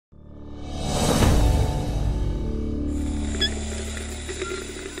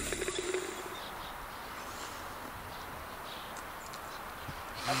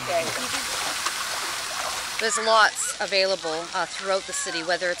there's lots available throughout the city,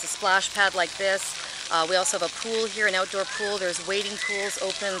 whether it's a splash pad like this. We also have a pool here, an outdoor pool. There's wading pools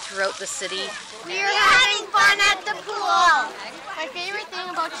open throughout the city. We're having fun at the pool. My favorite thing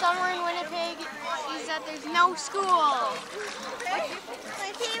about summer in Winnipeg is that there's no school.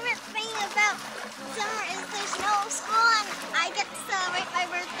 My favorite thing about summer is there's no school and I get to celebrate my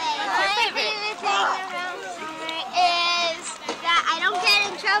birthday. My favorite thing about summer is that I don't get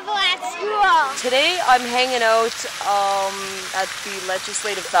in trouble at school. Today I'm hanging out at the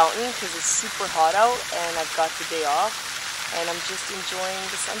Legislative Fountain because it's super hot out and I've got the day off and I'm just enjoying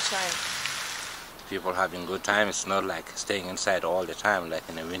the sunshine. People having good time. It's not like staying inside all the time like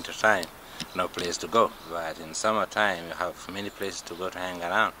in the winter time. No place to go. But in summertime you have many places to go to hang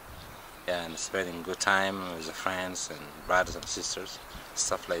around. Yeah, and spending good time with the friends and brothers and sisters,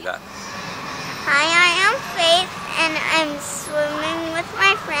 stuff like that. Hi, I am Faith and I'm swimming with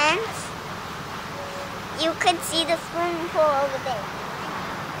my friends. You could see the swimming pool over there.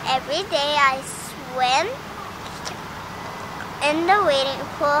 Every day I swim in the wading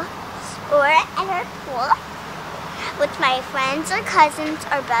pool or at our pool with my friends or cousins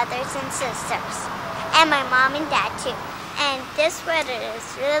or brothers and sisters. And my mom and dad too. And this weather is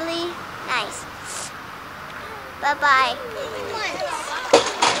really nice. Bye-bye.